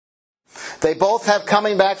They both have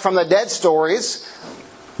coming back from the dead stories.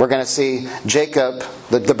 We're going to see Jacob,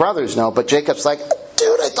 the brothers know, but Jacob's like,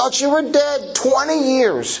 dude, I thought you were dead 20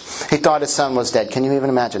 years. He thought his son was dead. Can you even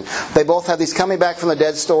imagine? They both have these coming back from the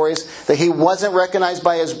dead stories, that he wasn't recognized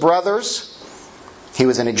by his brothers. He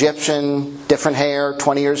was an Egyptian, different hair,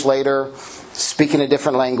 20 years later, speaking a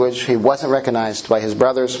different language. He wasn't recognized by his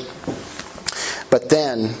brothers. But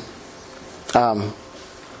then,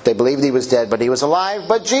 they believed he was dead, but he was alive.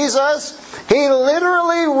 But Jesus, he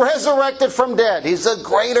literally resurrected from dead. He's a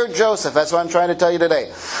greater Joseph. That's what I'm trying to tell you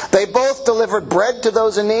today. They both delivered bread to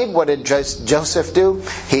those in need. What did Joseph do?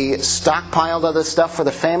 He stockpiled other stuff for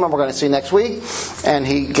the famine, we're going to see next week. And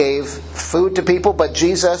he gave food to people. But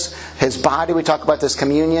Jesus, his body, we talk about this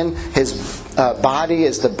communion, his body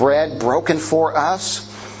is the bread broken for us.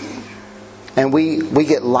 And we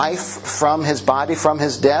get life from his body, from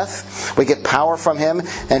his death. We get power from him,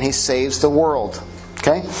 and he saves the world.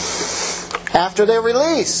 Okay? After their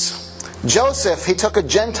release, Joseph, he took a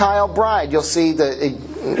Gentile bride. You'll see the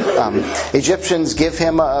Egyptians give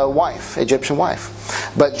him a wife, Egyptian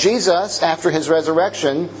wife. But Jesus, after his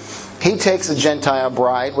resurrection, he takes a Gentile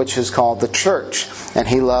bride, which is called the church, and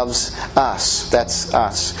he loves us. That's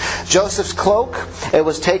us. Joseph's cloak, it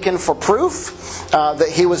was taken for proof that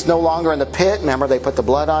he was no longer in the pit. Remember, they put the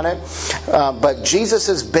blood on it. But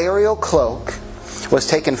Jesus' burial cloak was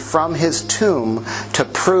taken from his tomb to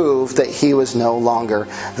prove that he was no longer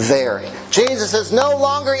there. Jesus is no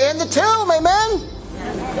longer in the tomb. Amen?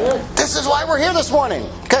 This is why we're here this morning.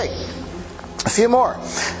 Okay. A few more.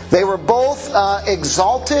 They were both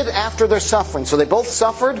exalted after their suffering. So they both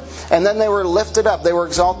suffered, and then they were lifted up. They were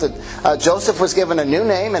exalted. Joseph was given a new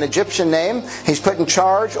name, an Egyptian name. He's put in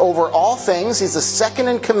charge over all things. He's the second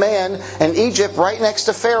in command in Egypt, right next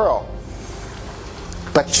to Pharaoh.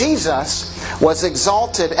 But Jesus was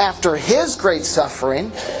exalted after his great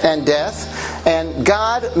suffering and death, and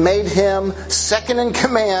God made him second in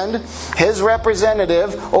command, his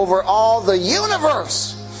representative over all the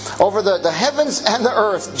universe. Over the heavens and the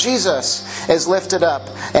earth, Jesus is lifted up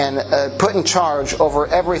and put in charge over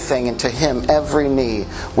everything, and to him every knee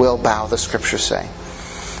will bow, the scriptures say.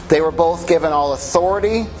 They were both given all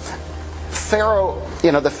authority. Pharaoh,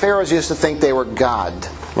 the pharaohs used to think they were God,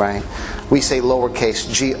 right? We say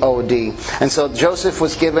lowercase G-O-D. And so Joseph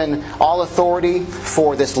was given all authority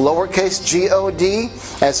for this lowercase G-O-D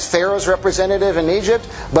as Pharaoh's representative in Egypt.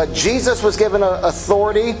 But Jesus was given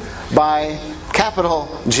authority by capital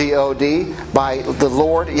G-O-D, by the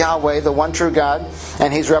Lord Yahweh, the one true God.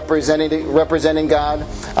 And he's representing God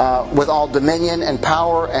with all dominion and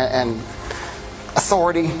power and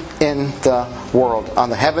authority in the world, on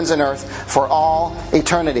the heavens and earth, for all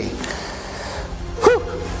eternity. Whew.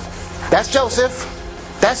 That's Joseph.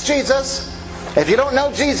 That's Jesus. If you don't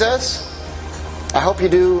know Jesus, I hope you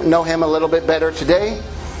do know him a little bit better today.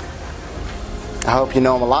 I hope you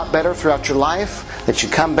know him a lot better throughout your life, that you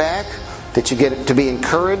come back, that you get to be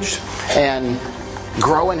encouraged and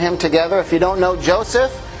grow in him together. If you don't know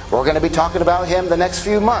Joseph, we're going to be talking about him the next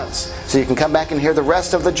few months, so you can come back and hear the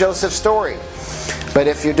rest of the Joseph story. But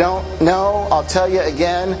if you don't know, I'll tell you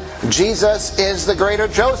again, Jesus is the greater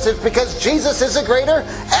Joseph, because Jesus is a greater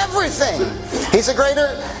everything. He's a greater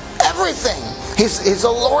everything. He's the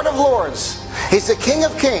Lord of Lords. He's the King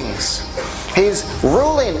of Kings. He's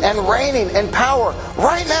ruling and reigning in power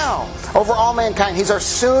right now over all mankind. He's our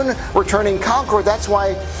soon returning conqueror. That's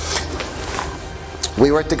why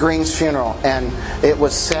we were at the Greens funeral, and it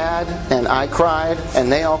was sad, and I cried, and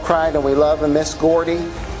they all cried, and we love and miss Gordy.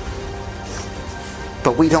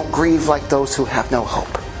 But we don't grieve like those who have no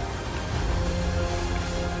hope.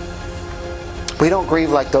 We don't grieve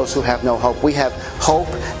like those who have no hope. We have hope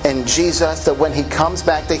in Jesus, that when he comes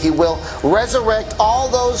back, that he will resurrect all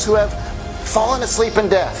those who have fallen asleep in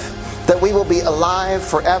death, that we will be alive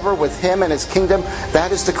forever with him and his kingdom.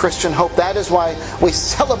 That is the Christian hope. That is why we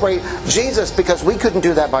celebrate Jesus, because we couldn't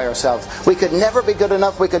do that by ourselves. We could never be good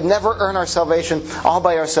enough. We could never earn our salvation all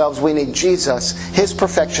by ourselves. We need Jesus, his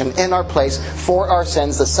perfection in our place for our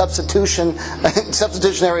sins. The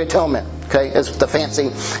substitutionary atonement, okay, is the fancy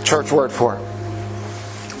church word for it.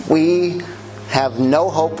 We have no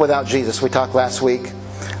hope without Jesus. We talked last week.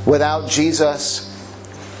 Without Jesus,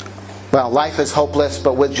 well, life is hopeless,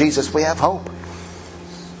 but with Jesus we have hope.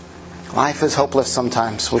 Life is hopeless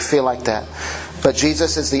sometimes. We feel like that. But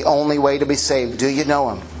Jesus is the only way to be saved. Do you know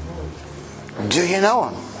him? Do you know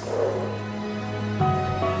him?